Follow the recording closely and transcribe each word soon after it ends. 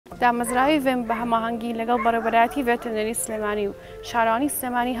دامەزراوەی ڤێم بە هەماهەنگی لەگەڵ بەڕێوەبەرایەتی ڤێتێرنەری سلێمانی و شارەوانی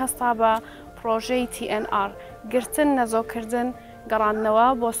سلێمانی هەستا بە پڕۆژەی TNR گرتن نەزۆکردن گەڕاندنەوە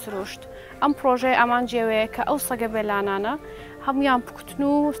بۆ سروشت. ئەم پڕۆژەیە ئامانجێوەیە کە ئەو سەگە بێلانانە هەمویان بکوتن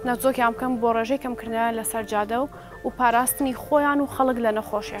و نەزۆکیان بکەن بۆ ڕێژەی کەمکردنە لەسەر جادە و پاراستنی خۆیان و خەڵک لە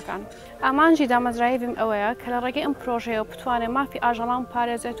نەخۆشیەکان. ئامانجی دامەزراوەی ڤێم ئەوەیە کە لە ڕێگەی ئەم پڕۆژەیە بتوانێت مافی ئاژەڵان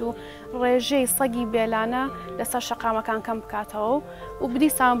پارێزێت و ڕێژەی سەگی بێلانە لەسەر شەقامەکان کەم بکاتەوە و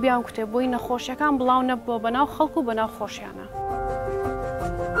بدیسان بیان کوتێ بۆی نەخۆشیەکان بڵاو نەبووە بەناو خەڵک و بەناو خۆشیانە.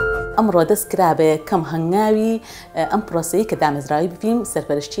 ئەمڕۆ دەست کرابێ کەم هەنگاوی ئەم پرۆسەیە کە دامەزراوەی ڤیم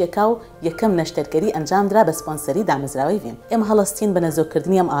سەرپەرشتیەکە و یەکەم نەشتەرگەری ئەنجامدرا بە سپۆنسەری دامەزراوەی ڤیم. ئێمە هەڵەستین بە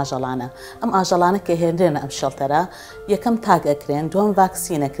نەزۆکردنی ئەم ئاژەڵانە. ئەم ئاژەڵانە کە هێنرێنە ئەم شەڵتەرە یەکەم تاگ ئەکرێن، دووەم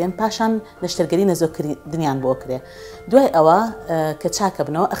ڤاکسینەکرێن، پاشان نەشتەرگەری نەزۆکردنیان بۆ کرێ. دوای ئەوە کە چاکە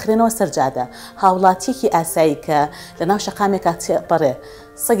بنەوە ئەخرێنەوە سەرجادە. هاوڵاتیەکی ئاسایی کە لە ناو شەقامێکا تێپەڕێ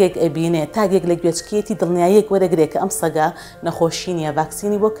سەگێک ئەبینێ تاگێک لە گوێچکێتی دڵنیاییەک وەرەگرێت کە ئەم سەگە نەخۆشی نیە،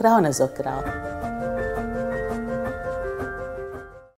 ڤاکسینی بۆ کراوە نەزۆکراوە.